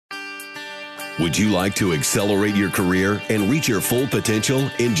Would you like to accelerate your career and reach your full potential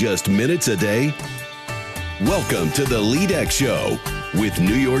in just minutes a day? Welcome to the LEADx Show with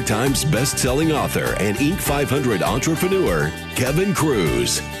New York Times best-selling author and Inc. 500 entrepreneur, Kevin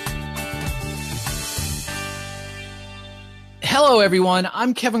Kruse. Hello, everyone.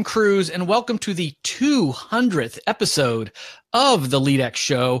 I'm Kevin Kruse, and welcome to the 200th episode of the LEADx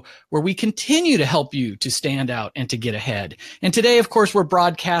Show, where we continue to help you to stand out and to get ahead. And today, of course, we're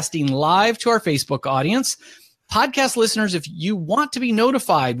broadcasting live to our Facebook audience. Podcast listeners, if you want to be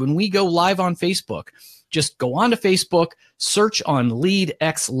notified when we go live on Facebook, just go on to Facebook, search on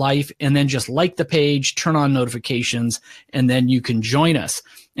LEADx Life, and then just like the page, turn on notifications, and then you can join us.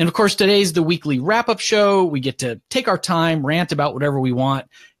 And of course, today's the weekly wrap-up show. We get to take our time, rant about whatever we want,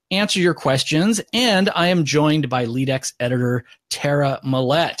 answer your questions, and I am joined by LEADx editor Tara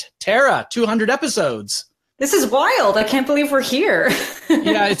Millette. Tara, 200 episodes. This is wild. I can't believe we're here.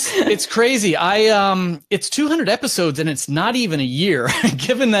 Yeah, it's crazy. It's 200 episodes and it's not even a year.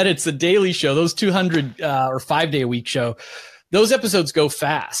 Given that it's a daily show, those 200 or 5-day-a-week show, those episodes go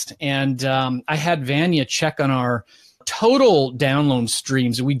fast. And I had Vanya check on our total download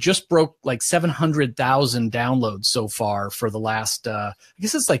streams. We just broke like 700,000 downloads so far for the last, I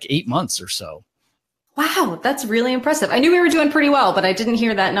guess it's like 8 months or so. Wow, that's really impressive. I knew we were doing pretty well, but I didn't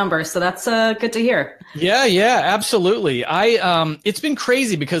hear that number. So that's good to hear. Yeah, absolutely. It's been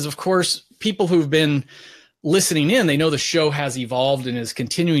crazy because, of course, people who've been listening in, they know the show has evolved and is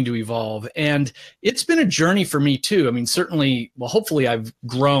continuing to evolve. And it's been a journey for me too. I mean, certainly, well, hopefully I've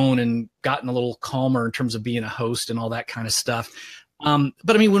grown and gotten a little calmer in terms of being a host and all that kind of stuff.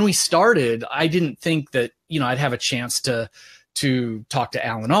 But I mean, when we started, I didn't think that, I'd have a chance to talk to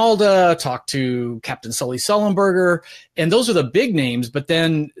Alan Alda, talk to Captain Sully Sullenberger, and those are the big names. But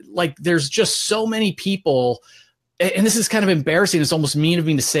then, like, there's just so many people, and this is kind of embarrassing. It's almost mean of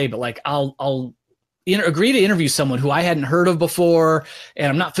me to say, but like, I'll agree to interview someone who I hadn't heard of before, and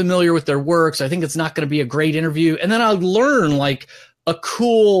I'm not familiar with their work, so I think it's not going to be a great interview. And then I'll learn like a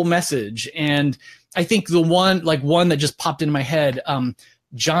cool message. And I think the one that just popped into my head,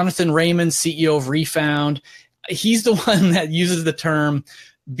 Jonathan Raymond, CEO of Refound. He's the one that uses the term,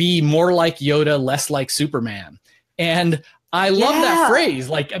 be more like Yoda, less like Superman. And I love that phrase.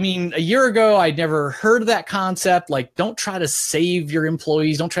 Like, I mean, a year ago, I'd never heard of that concept. Like, don't try to save your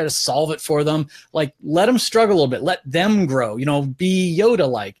employees. Don't try to solve it for them. Like, let them struggle a little bit. Let them grow, be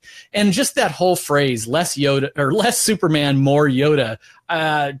Yoda-like. And just that whole phrase, less Yoda or less Superman, more Yoda,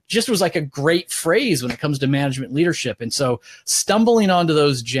 just was like a great phrase when it comes to management leadership. And so stumbling onto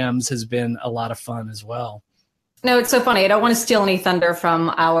those gems has been a lot of fun as well. No, it's so funny. I don't want to steal any thunder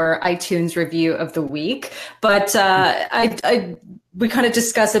from our iTunes review of the week, but we kind of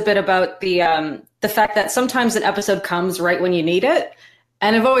discuss a bit about the fact that sometimes an episode comes right when you need it.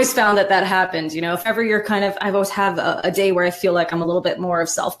 And I've always found that happens. If ever I always have a day where I feel like I'm a little bit more of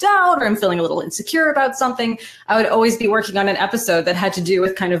self-doubt or I'm feeling a little insecure about something, I would always be working on an episode that had to do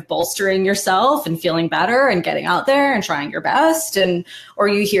with kind of bolstering yourself and feeling better and getting out there and trying your best. Or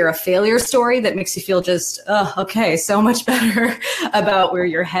you hear a failure story that makes you feel just, okay, so much better about where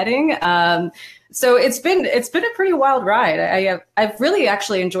you're heading. So it's been a pretty wild ride. I've really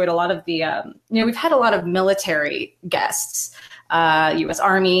actually enjoyed a lot of the, we've had a lot of military guests. U.S.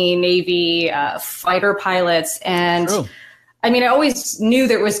 Army, Navy, fighter pilots. And True. I mean, I always knew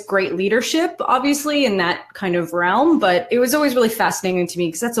there was great leadership, obviously, in that kind of realm, but it was always really fascinating to me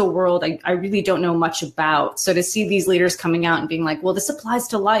because that's a world I really don't know much about. So to see these leaders coming out and being like, well, this applies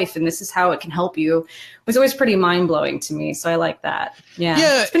to life and this is how it can help you was always pretty mind-blowing to me. So I like that.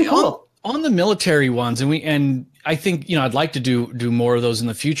 Yeah, it's been cool. On the military ones, and I think, I'd like to do more of those in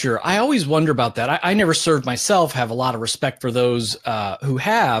the future. I always wonder about that. I never served myself, have a lot of respect for those who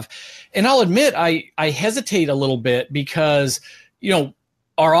have. And I'll admit, I hesitate a little bit because,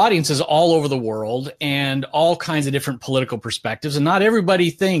 our audience is all over the world and all kinds of different political perspectives. And not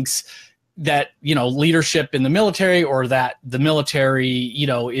everybody thinks that, leadership in the military or that the military,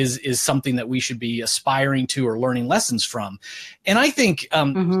 is something that we should be aspiring to or learning lessons from. And I think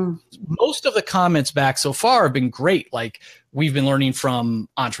most of the comments back so far have been great. Like, we've been learning from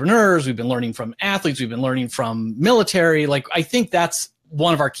entrepreneurs, we've been learning from athletes, we've been learning from military. Like, I think that's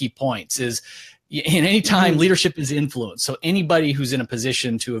one of our key points is in any time leadership is influence. So anybody who's in a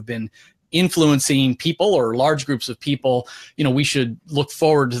position to have been influencing people or large groups of people, we should look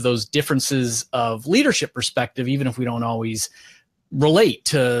forward to those differences of leadership perspective, even if we don't always relate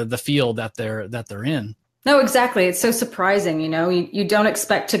to the field that they're in. No, exactly. It's so surprising. You don't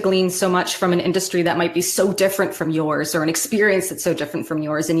expect to glean so much from an industry that might be so different from yours or an experience that's so different from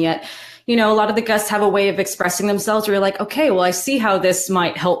yours. And yet a lot of the guests have a way of expressing themselves where you're like, okay, well, I see how this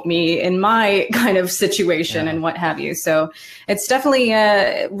might help me in my kind of situation and what have you. So it's definitely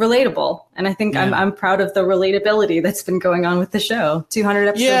relatable. And I think I'm proud of the relatability that's been going on with the show. 200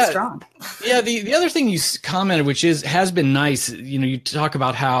 episodes strong. Yeah. The other thing you commented, which has been nice, you talk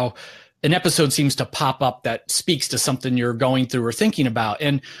about how an episode seems to pop up that speaks to something you're going through or thinking about.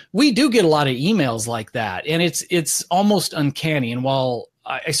 And we do get a lot of emails like that. And it's almost uncanny. And while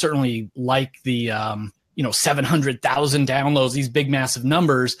I certainly like the, 700,000 downloads, these big, massive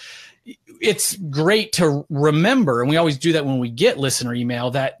numbers, it's great to remember. And we always do that when we get listener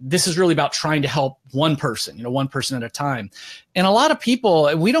email, that this is really about trying to help one person, one person at a time. And a lot of people,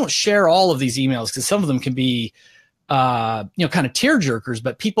 we don't share all of these emails because some of them can be, kind of tear jerkers,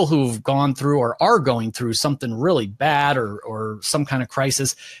 but people who've gone through or are going through something really bad or some kind of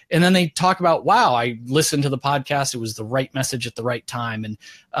crisis. And then they talk about, wow, I listened to the podcast. It was the right message at the right time. And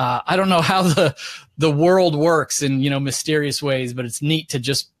I don't know how the world works in, mysterious ways, but it's neat to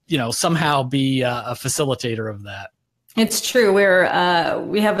just, somehow be a facilitator of that. It's true.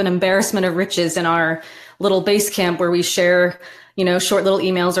 We have an embarrassment of riches in our little base camp where we share short little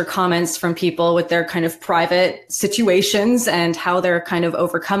emails or comments from people with their kind of private situations and how they're kind of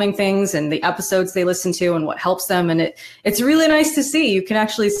overcoming things and the episodes they listen to and what helps them. And it's really nice to see. You can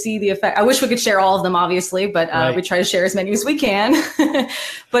actually see the effect. I wish we could share all of them, obviously, but we try to share as many as we can.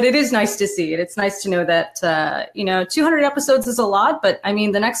 But it is nice to see it. It's nice to know that, 200 episodes is a lot, but I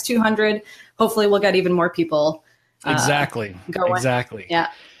mean, the next 200, hopefully we'll get even more people going. Exactly. Yeah.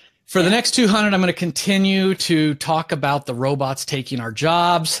 For the next 200, I'm going to continue to talk about the robots taking our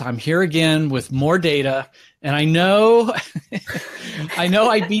jobs. I'm here again with more data. And I know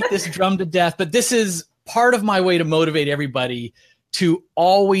I beat this drum to death, but this is part of my way to motivate everybody to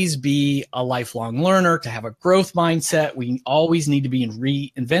always be a lifelong learner, to have a growth mindset. We always need to be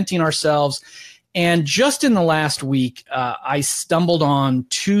reinventing ourselves. And just in the last week, I stumbled on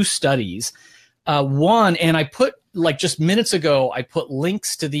 2 studies. One, and I put, just minutes ago, I put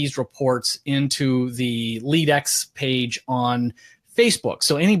links to these reports into the LEADx page on Facebook.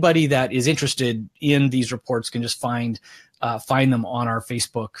 So anybody that is interested in these reports can just find them on our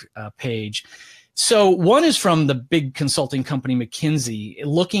Facebook page. So one is from the big consulting company McKinsey,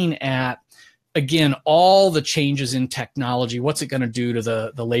 looking at, again, all the changes in technology. What's it going to do to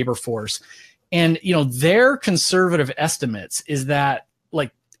the labor force? And, their conservative estimates is that,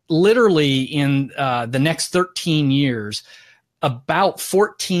 literally in the next 13 years, about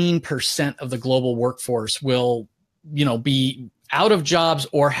 14% of the global workforce will, be out of jobs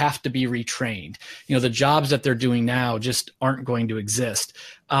or have to be retrained. The jobs that they're doing now just aren't going to exist.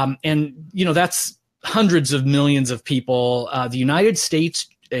 And that's hundreds of millions of people. The United States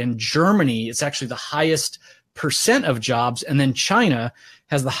and Germany, it's actually the highest percent of jobs. And then China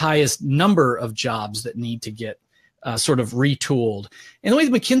has the highest number of jobs that need to get sort of retooled. And the way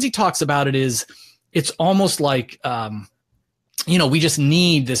that McKinsey talks about it is it's almost like, we just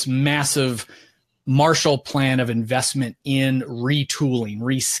need this massive Marshall Plan of investment in retooling,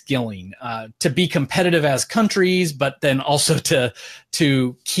 reskilling, to be competitive as countries, but then also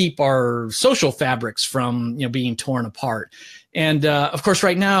to keep our social fabrics from, being torn apart. And of course,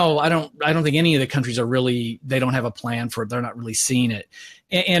 right now, I don't think any of the countries they don't have a plan for it. They're not really seeing it.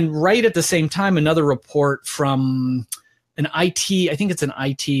 And right at the same time, another report from I think it's an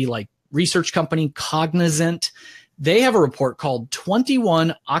IT research company, Cognizant. They have a report called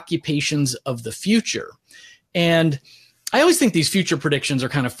 21 Occupations of the Future. And I always think these future predictions are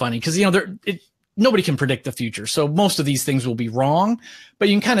kind of funny because, nobody can predict the future. So most of these things will be wrong, but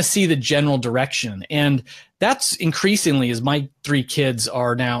you can kind of see the general direction. And that's increasingly, as my 3 kids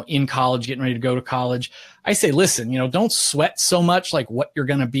are now in college, getting ready to go to college, I say, listen, don't sweat so much like what you're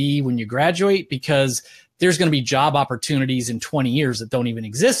going to be when you graduate, because there's going to be job opportunities in 20 years that don't even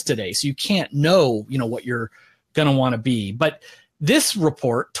exist today. So you can't know, what you're going to want to be. But this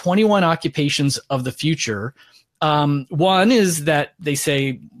report, 21 Occupations of the Future, one is that they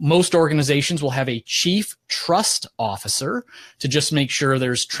say most organizations will have a chief trust officer to just make sure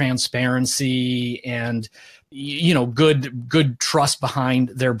there's transparency and, good trust behind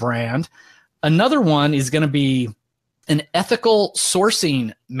their brand. Another one is going to be an ethical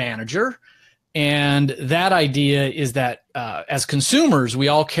sourcing manager. And that idea is that as consumers, we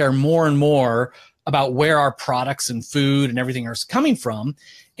all care more and more about where our products and food and everything are coming from.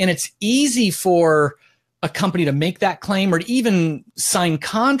 And it's easy for a company to make that claim or to even sign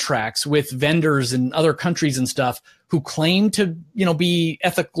contracts with vendors in other countries and stuff who claim to, be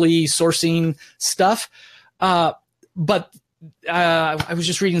ethically sourcing stuff. But I was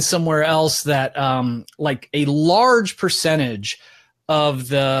just reading somewhere else that a large percentage of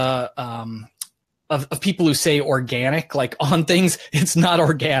the of people who say organic, like on things, it's not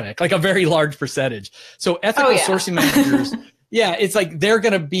organic, like a very large percentage. So ethical sourcing managers, it's like they're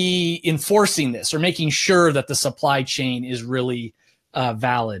going to be enforcing this or making sure that the supply chain is really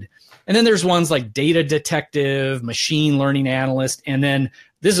valid. And then there's ones like data detective, machine learning analyst, and then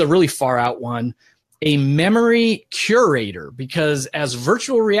this is a really far out one, a memory curator, because as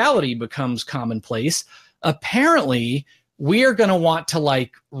virtual reality becomes commonplace, apparently we are going to want to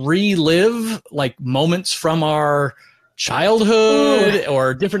like relive like moments from our childhood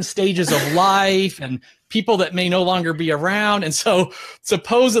or different stages of life and people that may no longer be around. And so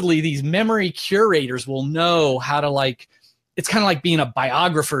supposedly these memory curators will know how to like, it's kind of like being a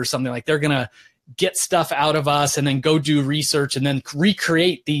biographer or something. Like they're going to get stuff out of us and then go do research and then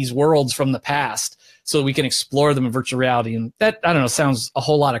recreate these worlds from the past so that we can explore them in virtual reality. And that, I don't know, sounds a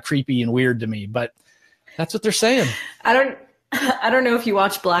whole lot of creepy and weird to me, but that's what they're saying. I don't know if you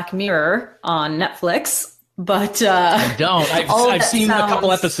watch Black Mirror on Netflix, but I don't. I've seen a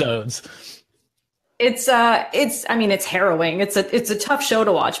couple episodes. It's harrowing. It's a tough show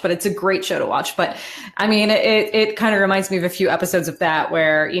to watch, but it's a great show to watch. But I mean, it kind of reminds me of a few episodes of that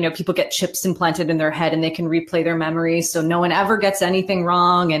where, you know, people get chips implanted in their head and they can replay their memories. So no one ever gets anything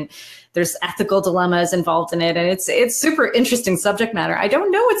wrong. And there's ethical dilemmas involved in it. And it's super interesting subject matter. I don't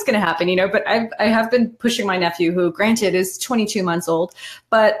know what's going to happen, you know, but I have been pushing my nephew, who granted is 22 months old,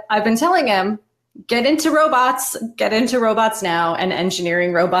 but I've been telling him, get into robots now and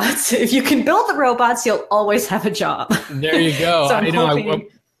engineering robots. If you can build the robots, you'll always have a job. There you go. So I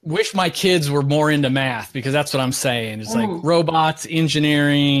wish my kids were more into math, because that's what I'm saying. It's like robots,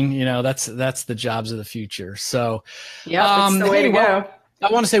 engineering, you know, that's the jobs of the future. So yeah, it's the way to go.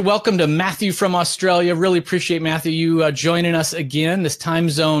 I want to say welcome to Matthew from Australia. Really appreciate, Matthew, you joining us again. This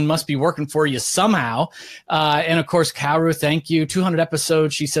time zone must be working for you somehow. And of course, Kauru, thank you. 200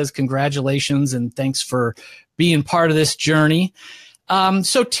 episodes. She says congratulations and thanks for being part of this journey.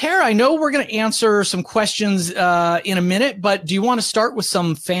 So Tara, I know we're going to answer some questions in a minute, but do you want to start with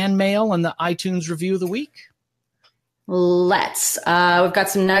some fan mail and the iTunes review of the week? Let's. We've got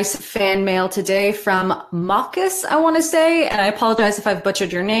some nice fan mail today from Marcus, I want to say, and I apologize if I've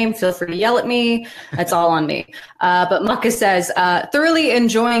butchered your name. Feel free to yell at me. That's all on me. But Marcus says, thoroughly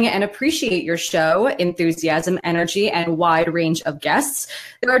enjoying and appreciate your show, enthusiasm, energy, and wide range of guests.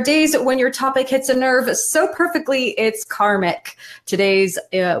 There are days when your topic hits a nerve so perfectly, it's karmic. Today's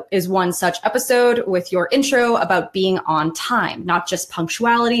is one such episode with your intro about being on time, not just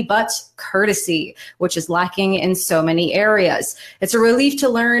punctuality, but courtesy, which is lacking in so many areas. It's a relief to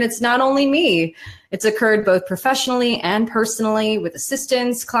learn it's not only me. It's occurred both professionally and personally with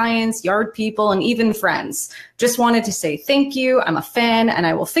assistants, clients, yard people, and even friends. Just wanted to say thank you. I'm a fan, and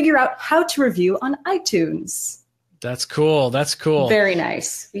I will figure out how to review on iTunes. That's cool. That's cool. Very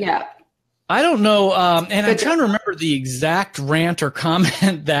nice. Yeah. I don't know. And I'm trying to remember the exact rant or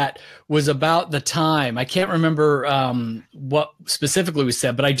comment that was about the time. I can't remember what specifically we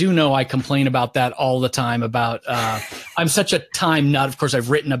said, but I do know I complain about that all the time about I'm such a time nut. Of course, I've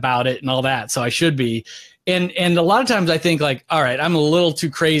written about it and all that, so I should be. And a lot of times I think like, all right, I'm a little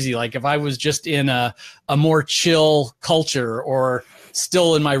too crazy. Like if I was just in a more chill culture or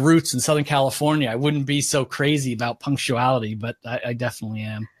still in my roots in Southern California, I wouldn't be so crazy about punctuality, but I definitely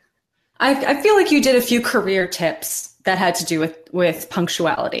am. I feel like you did a few career tips that had to do with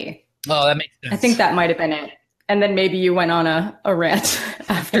punctuality. Oh, that makes sense. I think that might have been it. And then maybe you went on a rant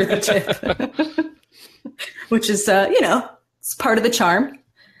after the tip, which is, it's part of the charm.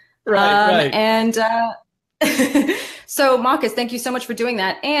 Right. And so Marcus, thank you so much for doing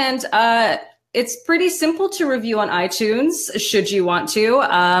that. And it's pretty simple to review on iTunes, should you want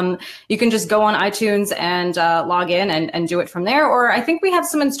to. You can just go on iTunes and log in and do it from there. Or I think we have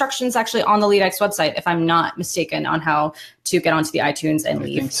some instructions actually on the LEADx website, if I'm not mistaken, on how to get onto the iTunes and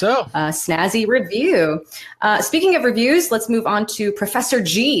leave a snazzy review. Speaking of reviews, let's move on to Professor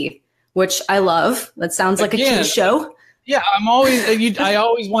G, which I love. That sounds like a G show. Yeah, I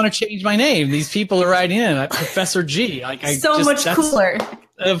always want to change my name. These people are right in. Professor G. Much cooler.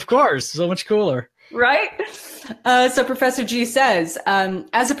 Of course, so much cooler. Right? So Professor G says,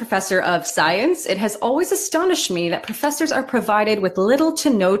 as a professor of science, it has always astonished me that professors are provided with little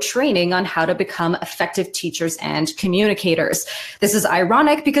to no training on how to become effective teachers and communicators. This is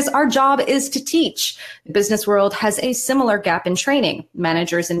ironic because our job is to teach. The business world has a similar gap in training.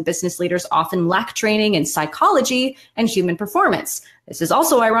 Managers and business leaders often lack training in psychology and human performance. This is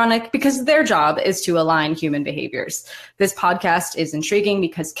also ironic because their job is to align human behaviors. This podcast is intriguing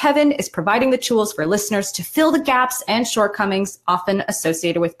because Kevin is providing the tools for listeners to fill the gaps and shortcomings often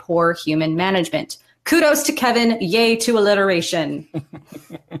associated with poor human management. Kudos to Kevin. Yay to alliteration.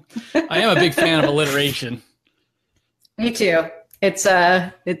 I am a big fan of alliteration. Me too. It's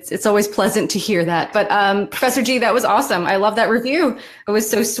always pleasant to hear that. But Professor G, that was awesome. I love that review. It was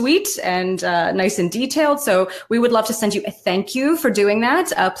so sweet and nice and detailed. So we would love to send you a thank you for doing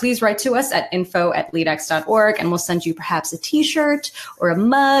that. Please write to us at info@leadx.org, and we'll send you perhaps a t-shirt or a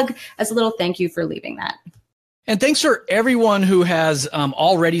mug as a little thank you for leaving that. And thanks for everyone who has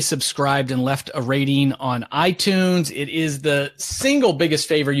already subscribed and left a rating on iTunes. It is the single biggest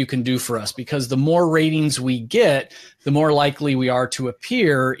favor you can do for us, because the more ratings we get, the more likely we are to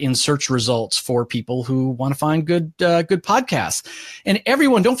appear in search results for people who want to find good podcasts. And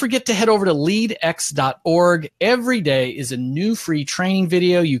everyone, don't forget to head over to leadx.org. Every day is a new free training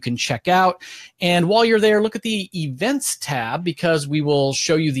video you can check out. And while you're there, look at the events tab, because we will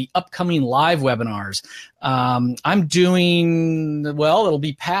show you the upcoming live webinars. I'm doing, well, it'll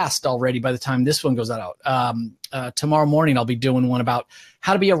be past already by the time this one goes out. Tomorrow morning, I'll be doing one about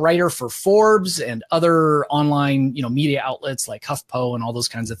how to be a writer for Forbes and other online, media outlets like HuffPo and all those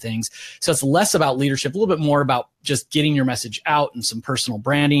kinds of things. So it's less about leadership, a little bit more about just getting your message out and some personal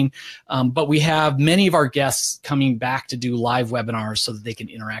branding. But we have many of our guests coming back to do live webinars so that they can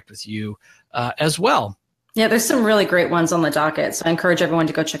interact with you as well. Yeah, there's some really great ones on the docket. So I encourage everyone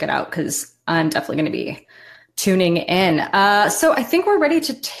to go check it out, because I'm definitely going to be tuning in. So I think we're ready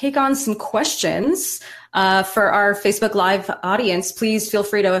to take on some questions for our Facebook Live audience. Please feel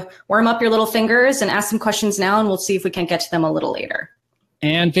free to warm up your little fingers and ask some questions now, and we'll see if we can get to them a little later.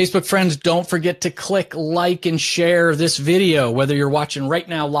 And Facebook friends, don't forget to click like and share this video, whether you're watching right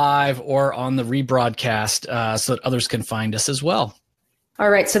now live or on the rebroadcast, so that others can find us as well. All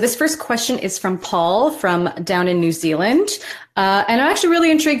right, so this first question is from Paul from down in New Zealand. And I'm actually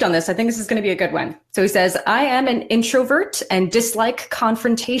really intrigued on this. I think this is going to be a good one. So he says, I am an introvert and dislike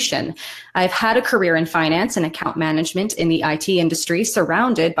confrontation. I've had a career in finance and account management in the IT industry,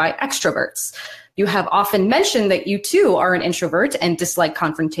 surrounded by extroverts. You have often mentioned that you too are an introvert and dislike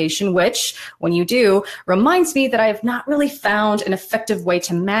confrontation, which, when you do, reminds me that I have not really found an effective way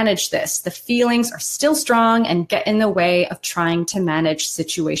to manage this. The feelings are still strong and get in the way of trying to manage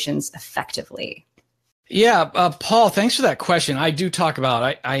situations effectively. Yeah, Paul, thanks for that question. I do talk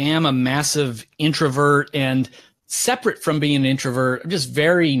about, I am a massive introvert, and separate from being an introvert, I'm just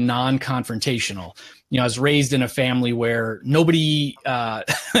very non-confrontational. I was raised in a family where nobody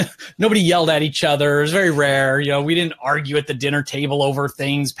yelled at each other. It was very rare. We didn't argue at the dinner table over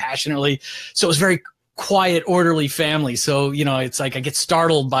things passionately. So it was a very quiet, orderly family. So, it's like I get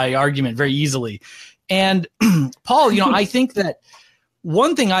startled by argument very easily. And Paul, I think that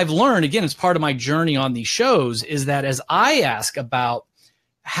one thing I've learned, again, as part of my journey on these shows, is that as I ask about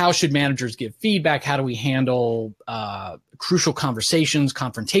how should managers give feedback, how do we handle crucial conversations,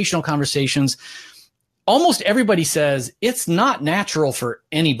 confrontational conversations, almost everybody says it's not natural for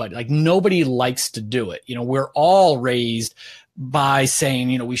anybody. Like, nobody likes to do it. We're all raised by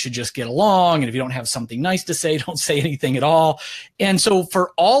saying, we should just get along. And if you don't have something nice to say, don't say anything at all. And so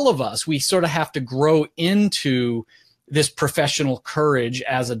for all of us, we sort of have to grow into this professional courage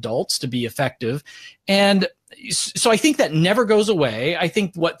as adults to be effective. And so I think that never goes away. I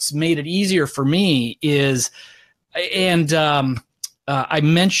think what's made it easier for me is, I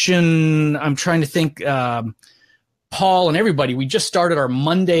mentioned, I'm trying to think, Paul and everybody, we just started our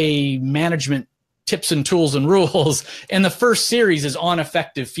Monday management tips and tools and rules. And the first series is on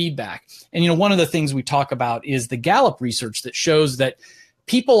effective feedback. And, one of the things we talk about is the Gallup research that shows that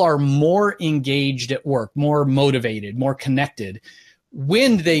people are more engaged at work, more motivated, more connected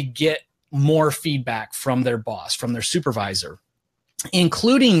when they get more feedback from their boss, from their supervisor,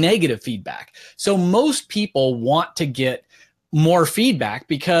 including negative feedback. So most people want to get more feedback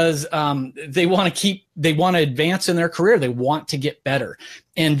because they want to advance in their career. They want to get better,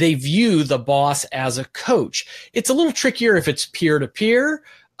 and they view the boss as a coach. It's a little trickier if it's peer to peer.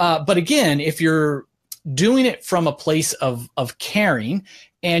 But again, if you're doing it from a place of caring,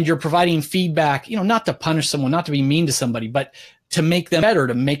 and you're providing feedback, not to punish someone, not to be mean to somebody, but to make them better,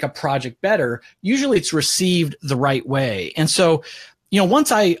 to make a project better, usually it's received the right way. And so,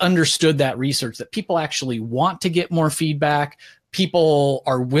 once I understood that research, that people actually want to get more feedback, people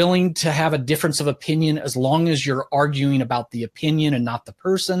are willing to have a difference of opinion as long as you're arguing about the opinion and not the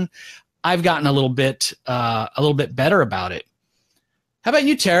person, I've gotten a little bit better about it. How about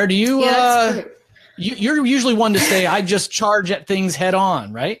you, Tara? Do you? Yeah, you're usually one to say, I just charge at things head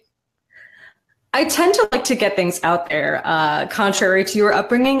on, right? I tend to like to get things out there. Contrary to your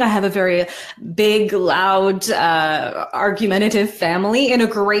upbringing, I have a very big, loud, argumentative family in a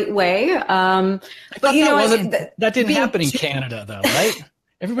great way. But that didn't happen in Canada, though, right?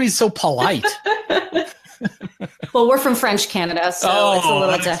 Everybody's so polite. Well, we're from French Canada, so it's a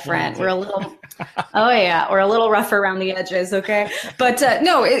little different. We're a little, we're a little rough around the edges. Okay. But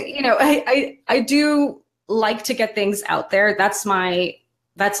no, I do like to get things out there. That's my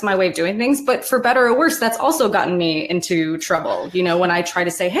way of doing things. But for better or worse, that's also gotten me into trouble. When I try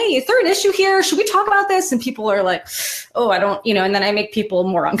to say, hey, is there an issue here? Should we talk about this? And people are like, oh, I don't, and then I make people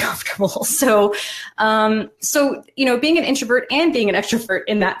more uncomfortable. So, being an introvert and being an extrovert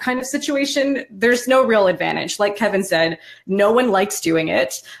in that kind of situation, there's no real advantage. Like Kevin said, no one likes doing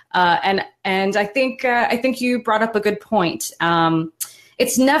it. And I think you brought up a good point.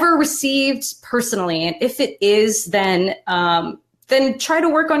 It's never received personally. And if it is, then try to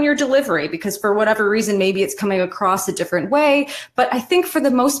work on your delivery, because for whatever reason, maybe it's coming across a different way. But I think for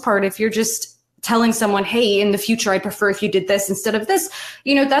the most part, if you're just telling someone, hey, in the future, I'd prefer if you did this instead of this,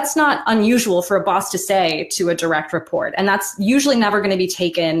 that's not unusual for a boss to say to a direct report. And that's usually never going to be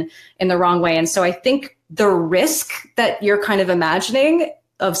taken in the wrong way. And so I think the risk that you're kind of imagining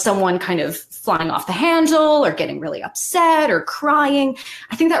of someone kind of flying off the handle or getting really upset or crying,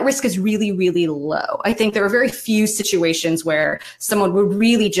 I think that risk is really, really low. I think there are very few situations where someone would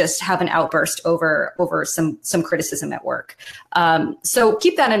really just have an outburst over some criticism at work. So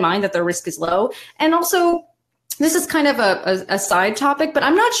keep that in mind, that the risk is low. And also, this is kind of a side topic, but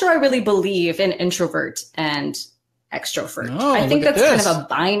I'm not sure I really believe in introvert and extrovert. Oh, I think that's kind of a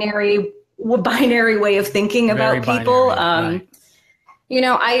binary way of thinking about people. Right.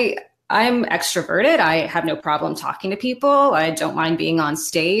 I'm extroverted. I have no problem talking to people. I don't mind being on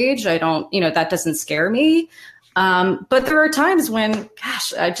stage. I don't, that doesn't scare me. But there are times when,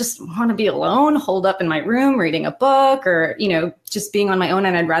 gosh, I just want to be alone, holed up in my room, reading a book, or, just being on my own,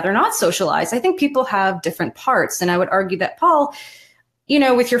 and I'd rather not socialize. I think people have different parts. And I would argue that, Paul,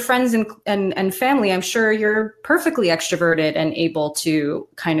 with your friends and family, I'm sure you're perfectly extroverted and able to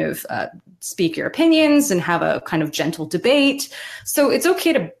kind of speak your opinions and have a kind of gentle debate. So it's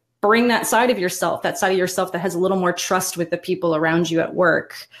okay to bring that side of yourself that has a little more trust with the people around you at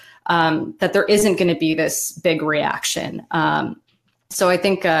work, that there isn't going to be this big reaction. So I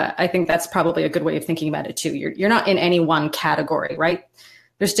think that's probably a good way of thinking about it too. You're not in any one category, right?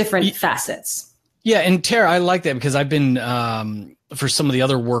 There's different facets. Yeah. And Tara, I like that, because I've been, for some of the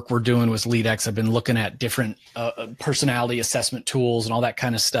other work we're doing with LEADx, I've been looking at different personality assessment tools and all that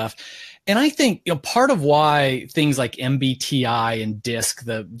kind of stuff. And I think, part of why things like MBTI and DISC,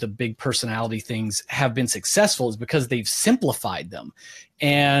 the big personality things, have been successful is because they've simplified them.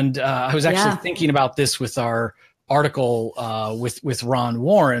 And I was actually thinking about this with our article with Ron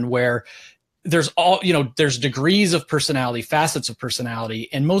Warren, where there's there's degrees of personality, facets of personality,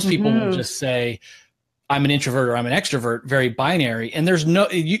 and most people will just say, I'm an introvert or I'm an extrovert, very binary. And there's no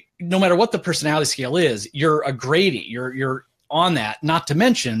matter what the personality scale is, you're a gradient. You're on that, not to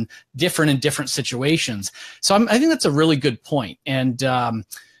mention different in different situations. So I think that's a really good point. And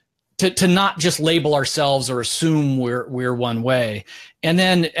to not just label ourselves or assume we're one way. And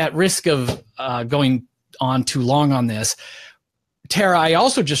then, at risk of going on too long on this, Tara, I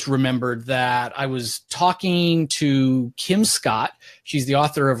also just remembered that I was talking to Kim Scott. She's the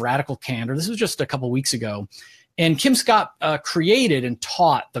author of Radical Candor. This was just a couple weeks ago. And Kim Scott created and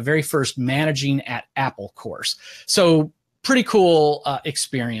taught the very first Managing at Apple course. So pretty cool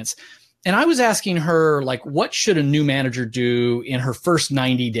experience. And I was asking her, what should a new manager do in her first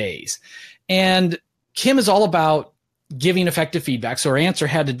 90 days? And Kim is all about giving effective feedback. So her answer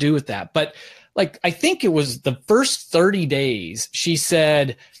had to do with that. But I think it was the first 30 days, she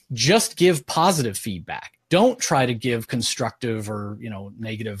said, just give positive feedback. Don't try to give constructive or,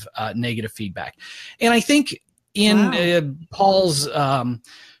 negative feedback. And I think in Paul's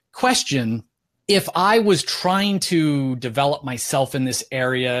question, if I was trying to develop myself in this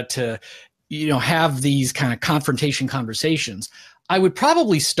area to, have these kind of confrontation conversations, I would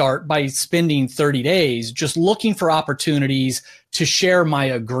probably start by spending 30 days just looking for opportunities to share my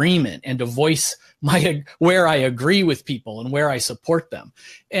agreement and to voice where I agree with people and where I support them.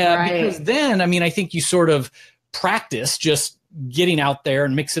 Because then, I think you sort of practice just getting out there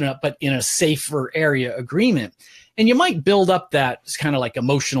and mixing it up, but in a safer area agreement. And you might build up that kind of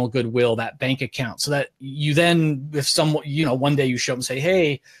emotional goodwill, that bank account, so that you then, if someone, one day you show up and say,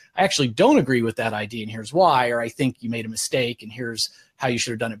 hey, I actually don't agree with that idea, and here's why, or I think you made a mistake and here's how you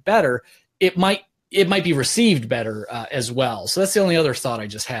should have done it better, it might be received better as well. So that's the only other thought I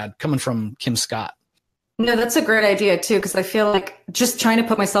just had coming from Kim Scott. No, that's a great idea too, because I feel like just trying to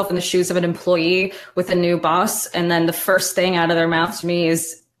put myself in the shoes of an employee with a new boss, and then the first thing out of their mouth to me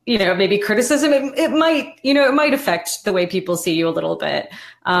is, maybe criticism, it might affect the way people see you a little bit.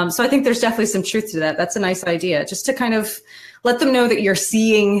 So I think there's definitely some truth to that. That's a nice idea, just to kind of let them know that you're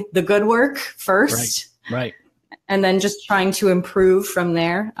seeing the good work first. Right. And then just trying to improve from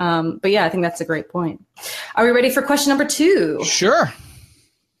there. But yeah, I think that's a great point. Are we ready for question number 2? Sure.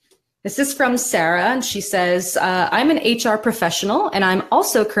 This is from Sarah, and she says, I'm an HR professional, and I'm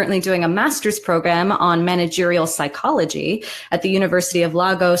also currently doing a master's program on managerial psychology at the University of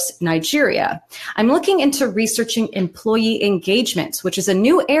Lagos, Nigeria. I'm looking into researching employee engagement, which is a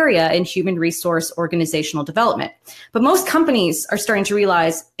new area in human resource organizational development. But most companies are starting to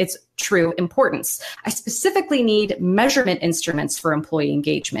realize its true importance. I specifically need measurement instruments for employee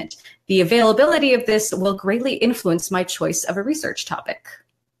engagement. The availability of this will greatly influence my choice of a research topic.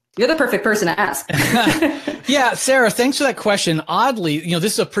 You're the perfect person to ask. Yeah, Sarah, thanks for that question. Oddly,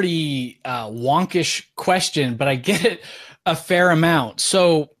 this is a pretty wonkish question, but I get it a fair amount.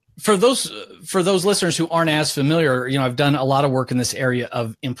 So for those listeners who aren't as familiar, I've done a lot of work in this area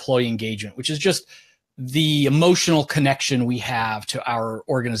of employee engagement, which is just the emotional connection we have to our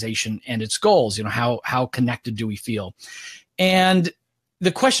organization and its goals. How connected do we feel? And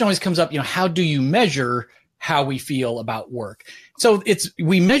the question always comes up, how do you measure how we feel about work? So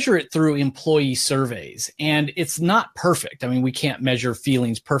we measure it through employee surveys, and it's not perfect. I mean, we can't measure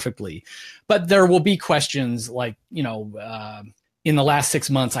feelings perfectly, but there will be questions like, in the last 6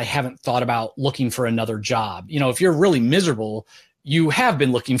 months, I haven't thought about looking for another job. If you're really miserable, you have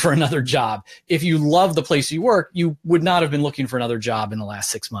been looking for another job. If you love the place you work, you would not have been looking for another job in the last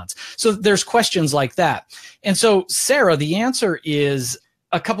 6 months. So there's questions like that. And so, Sarah, the answer is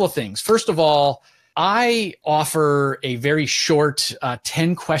a couple of things. First of all, I offer a very short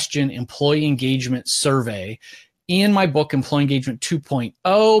 10-question employee engagement survey in my book, Employee Engagement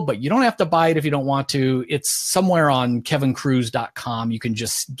 2.0, but you don't have to buy it if you don't want to. It's somewhere on kevinkruse.com. You can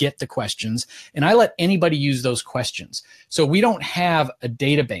just get the questions, and I let anybody use those questions. So we don't have a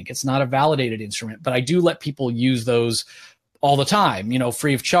data bank. It's not a validated instrument, but I do let people use those all the time,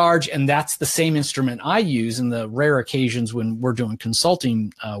 free of charge. And that's the same instrument I use in the rare occasions when we're doing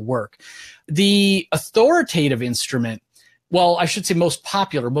consulting work. The authoritative instrument, well, I should say most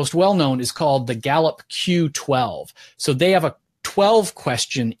popular, most well-known, is called the Gallup Q12. So they have a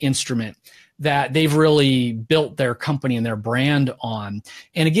 12-question instrument that they've really built their company and their brand on.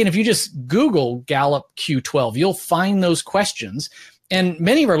 And again, if you just Google Gallup Q12, you'll find those questions. And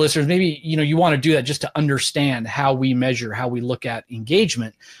many of our listeners, maybe, you want to do that just to understand how we measure, how we look at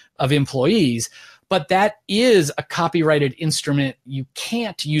engagement of employees. But that is a copyrighted instrument. You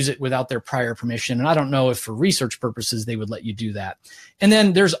can't use it without their prior permission. And I don't know if for research purposes they would let you do that. And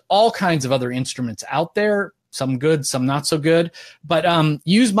then there's all kinds of other instruments out there, some good, some not so good. But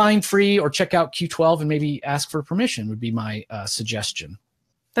use mine free or check out Q12 and maybe ask for permission would be my suggestion.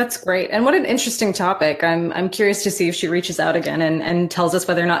 That's great. And what an interesting topic. I'm curious to see if she reaches out again and tells us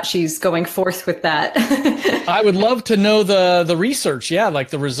whether or not she's going forth with that. I would love to know the research. Yeah, like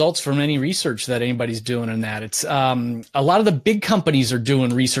the results from any research that anybody's doing in that. It's a lot of the big companies are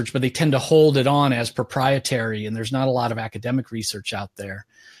doing research, but they tend to hold it on as proprietary, and there's not a lot of academic research out there.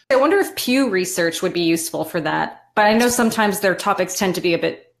 I wonder if Pew Research would be useful for that. But I know sometimes their topics tend to be a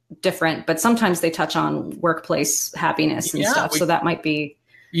bit different, but sometimes they touch on workplace happiness and stuff. So that might be...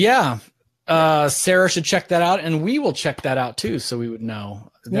 Yeah. Sarah should check that out, and we will check that out too, so we would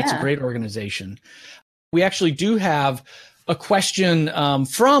know. That's a great organization. We actually do have a question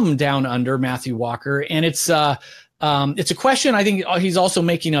from Down Under, Matthew Walker, and it's a question. I think he's also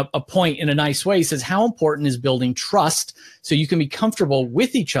making a point in a nice way. He says, how important is building trust so you can be comfortable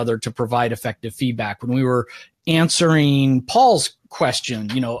with each other to provide effective feedback? When we were answering Paul's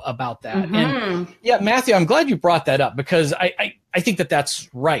question, about that. Mm-hmm. And yeah, Matthew, I'm glad you brought that up, because I think that's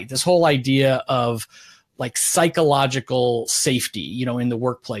right. This whole idea of like psychological safety, in the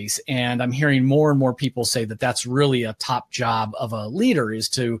workplace. And I'm hearing more and more people say that that's really a top job of a leader, is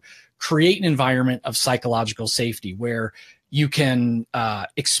to create an environment of psychological safety where you can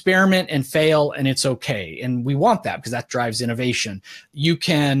experiment and fail and it's okay. And we want that because that drives innovation. You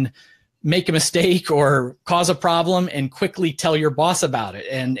can make a mistake or cause a problem and quickly tell your boss about it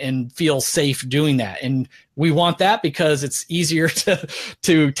and feel safe doing that. And we want that because it's easier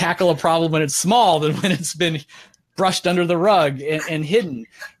to tackle a problem when it's small than when it's been brushed under the rug and hidden.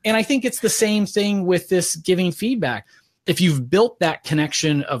 And I think it's the same thing with this giving feedback. If you've built that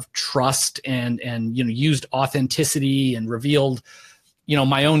connection of trust and used authenticity and revealed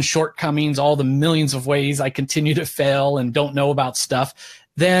my own shortcomings, all the millions of ways I continue to fail and don't know about stuff,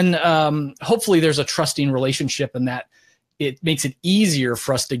 then hopefully there's a trusting relationship, and that it makes it easier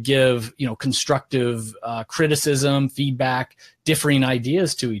for us to give, constructive criticism, feedback, differing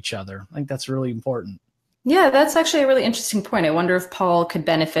ideas to each other. I think that's really important. Yeah, that's actually a really interesting point. I wonder if Paul could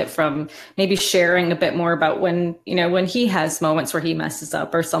benefit from maybe sharing a bit more about when he has moments where he messes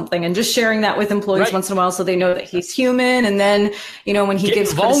up or something, and just sharing that with employees once in a while so they know that he's human. And then, when he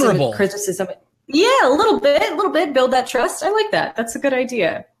gives criticism, yeah, a little bit, build that trust. I like that. That's a good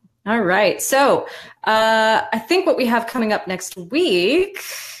idea. All right. So I think what we have coming up next week,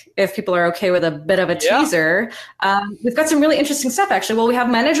 if people are okay with a bit of a teaser, we've got some really interesting stuff, actually. Well, we have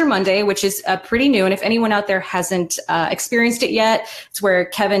Manager Monday, which is pretty new. And if anyone out there hasn't experienced it yet, it's where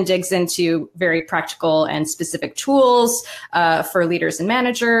Kevin digs into very practical and specific tools for leaders and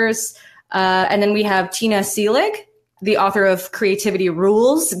managers. And then we have Tina Seelig, the author of Creativity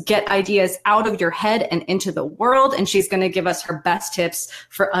Rules, Get Ideas Out of Your Head and Into the World. And she's going to give us her best tips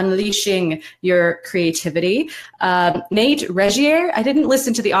for unleashing your creativity. Nate Regier, I didn't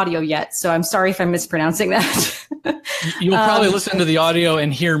listen to the audio yet, so I'm sorry if I'm mispronouncing that. You'll probably listen to the audio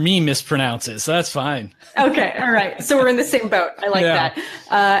and hear me mispronounce it, so that's fine. Okay, all right. So we're in the same boat. I like that.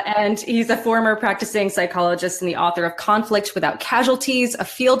 And he's a former practicing psychologist and the author of Conflict Without Casualties, a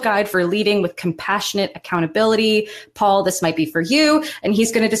field guide for leading with compassionate accountability. Paul, this might be for you. And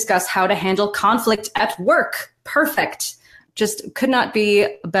he's going to discuss how to handle conflict at work. Perfect. Just could not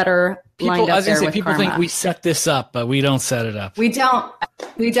be better lined up there with people karma. Think we set this up, but we don't set it up. We don't.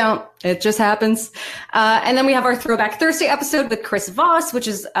 It just happens. And then we have our Throwback Thursday episode with Chris Voss, which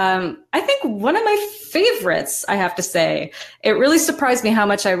is, I think, one of my favorites, I have to say. It really surprised me how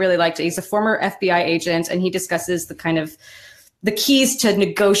much I really liked it. He's a former FBI agent, and he discusses the keys to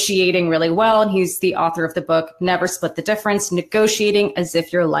negotiating really well. And he's the author of the book, Never Split the Difference, Negotiating as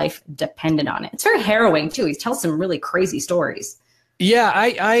If Your Life Depended on It. It's very harrowing, too. He tells some really crazy stories. Yeah,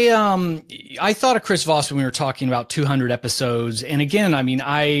 I thought of Chris Voss when we were talking about 200 episodes. And again, I mean,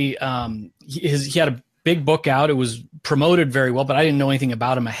 he had a big book out. It was promoted very well, but I didn't know anything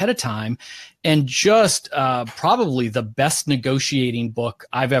about him ahead of time. And just probably the best negotiating book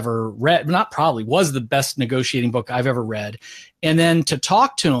I've ever read. Not probably, was the best negotiating book I've ever read. And then to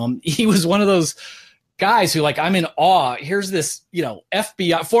talk to him, he was one of those guys who, like, I'm in awe. Here's this,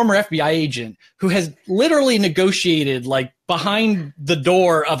 former FBI agent who has literally negotiated, like, behind the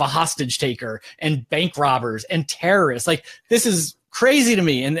door of a hostage taker and bank robbers and terrorists. Like, this is crazy to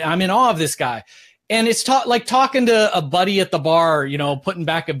me. And I'm in awe of this guy. And it's like talking to a buddy at the bar, putting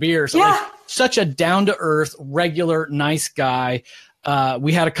back a beer. So like, such a down-to-earth, regular, nice guy.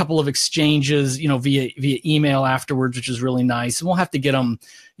 We had a couple of exchanges, via email afterwards, which is really nice. And we'll have to get him,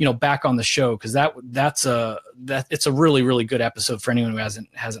 back on the show, because it's a really, really good episode for anyone who hasn't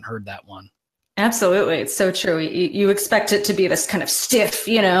heard that one. Absolutely. It's so true. You expect it to be this kind of stiff,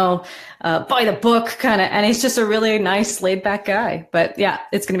 by the book kind of, and he's just a really nice, laid back guy. But yeah,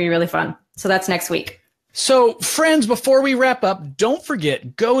 it's going to be really fun. So that's next week. So friends, before we wrap up, don't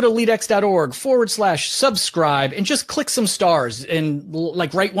forget, go to leadx.org/subscribe and just click some stars and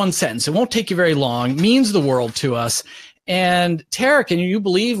write one sentence. It won't take you very long. It means the world to us. And Tara, can you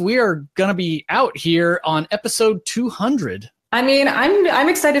believe we are going to be out here on episode 200? I mean, I'm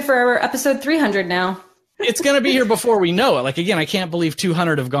excited for our episode 300 now. It's going to be here before we know it. Like, again, I can't believe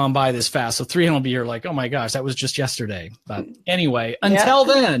 200 have gone by this fast. So 300 will be here like, oh my gosh, that was just yesterday. But anyway, until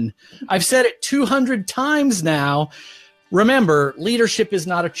then, I've said it 200 times now. Remember, leadership is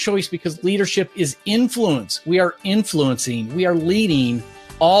not a choice, because leadership is influence. We are influencing. We are leading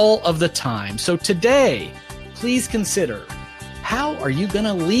all of the time. So today, please consider, how are you going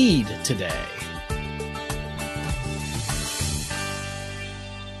to lead today?